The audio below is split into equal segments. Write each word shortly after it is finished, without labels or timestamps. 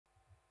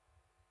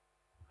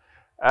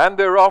And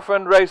they're off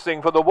and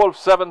racing for the Wolf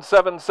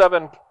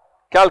 777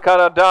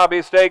 Calcutta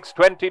Derby Stakes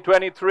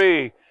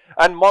 2023.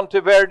 And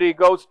Monteverdi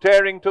goes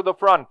tearing to the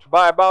front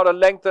by about a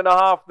length and a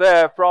half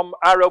there from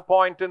Arrow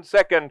Point in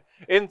second.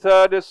 In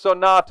third is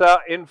Sonata.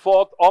 In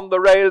fourth, on the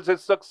rails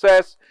is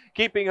Success.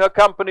 Keeping her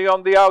company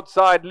on the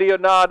outside,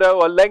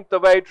 Leonardo, a length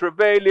away,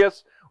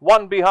 Trevalius,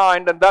 one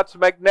behind, and that's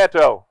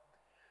Magneto.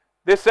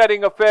 They're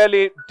setting a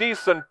fairly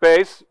decent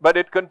pace, but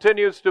it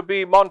continues to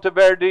be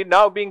Monteverdi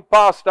now being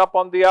passed up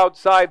on the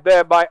outside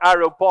there by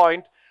Arrow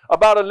Point.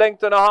 About a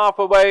length and a half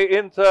away.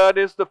 In third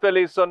is the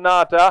filly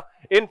Sonata.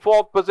 In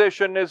fourth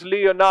position is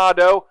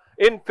Leonardo.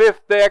 In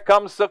fifth there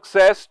comes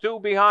Success, two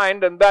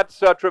behind, and that's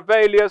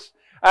Trevalius.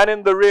 And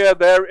in the rear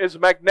there is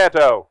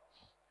Magneto.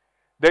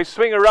 They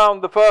swing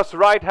around the first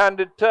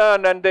right-handed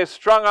turn, and they're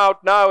strung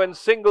out now in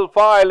single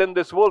file in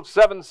this Wolf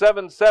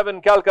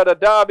 777 Calcutta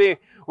Derby,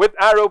 with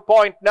Arrow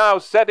Point now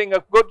setting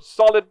a good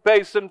solid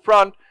pace in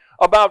front.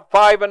 About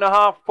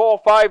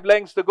 5.5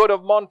 lengths the good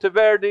of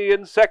Monteverdi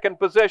in second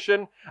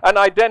position. An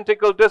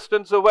identical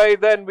distance away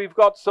then we've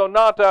got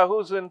Sonata,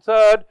 who's in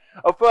third.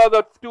 A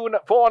further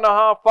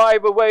 4.5,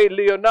 5 away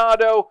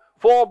Leonardo.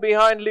 4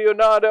 behind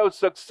Leonardo,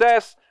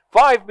 Success.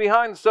 5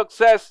 behind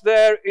Success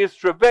there is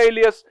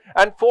Trevalius.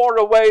 And 4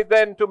 away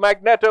then to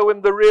Magneto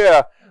in the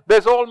rear.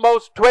 There's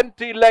almost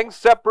 20 lengths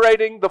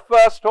separating the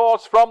first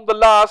horse from the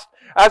last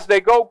as they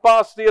go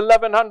past the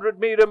 1100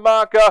 meter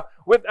marker,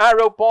 with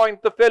Arrow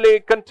Point, the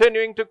filly,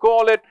 continuing to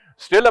call it.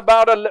 Still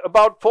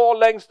about 4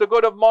 lengths the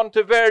good of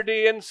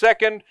Monteverdi in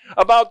second.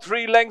 About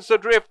 3 lengths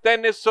adrift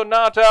then is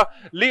Sonata.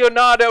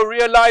 Leonardo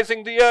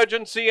realizing the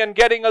urgency and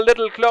getting a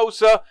little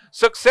closer.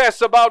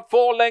 Success about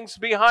 4 lengths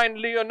behind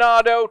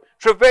Leonardo.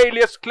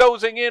 Trevalius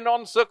closing in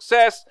on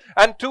Success.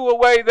 And 2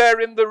 away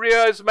there in the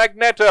rear is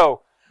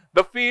Magneto.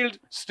 The field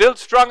still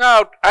strung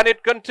out, and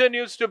it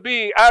continues to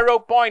be Arrow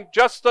Point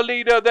just the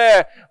leader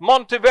there.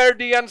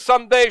 Monteverdi and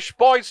Sandesh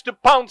poised to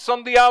pounce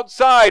on the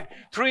outside.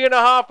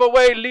 3.5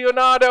 away,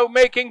 Leonardo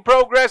making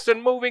progress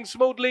and moving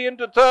smoothly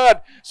into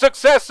third.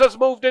 Success has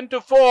moved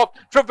into fourth.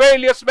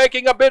 Trevalius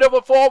making a bit of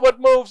a forward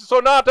move.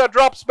 Sonata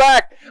drops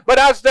back, but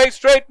as they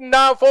straighten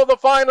now for the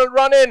final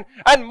run-in,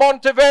 and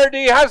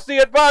Monteverdi has the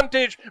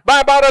advantage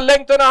by about a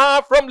length and a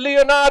half from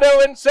Leonardo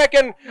in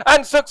second,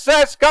 and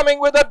Success coming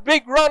with a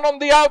big run on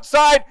the outside.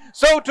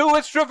 So too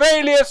is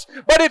Trevalius,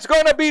 but it's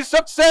going to be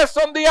Success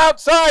on the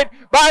outside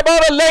by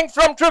about a length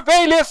from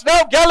Trevalius,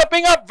 now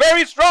galloping up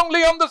very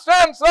strongly on the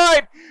stand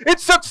side.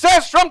 It's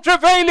Success from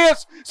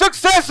Trevalius,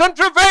 Success and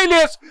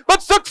Trevalius,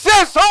 but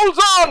Success holds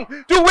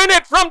on to win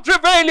it from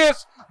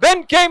Trevalius.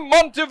 Then came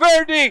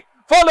Monteverdi,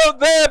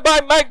 followed there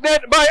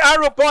by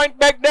Arrow Point,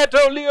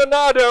 Magneto,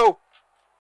 Leonardo.